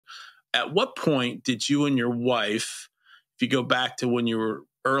At what point did you and your wife, if you go back to when you were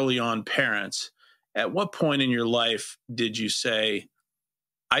early on parents, at what point in your life did you say,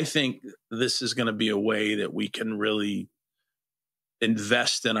 I think this is going to be a way that we can really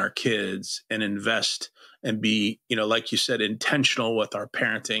invest in our kids and invest and be, like you said, intentional with our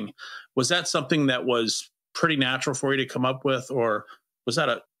parenting? Was that something that was pretty natural for you to come up with, or was that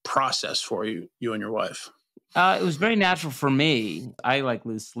a process for you and your wife? It was very natural for me. I like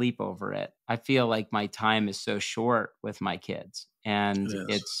lose sleep over it. I feel like my time is so short with my kids. It And is.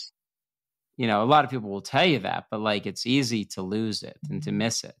 it's, a lot of people will tell you that, but like it's easy to lose it and to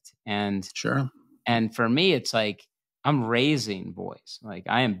miss it. Sure. And for me, it's like I'm raising boys. Like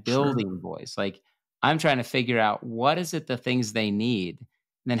I am Sure. building boys. Like I'm trying to figure out what is it the things they need, and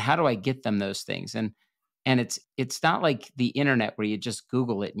then how do I get them those things? And it's not like the internet where you just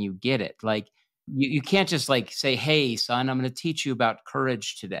Google it and you get it. Like you can't just like say, "Hey, son, I'm going to teach you about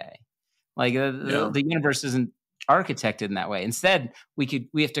courage today." Like Yeah. the universe isn't architected in that way. Instead, we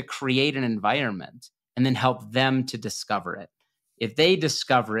have to create an environment and then help them to discover it. If they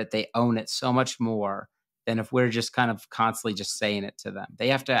discover it, they own it so much more than if we're just kind of constantly just saying it to them. They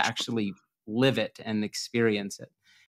have to actually live it and experience it.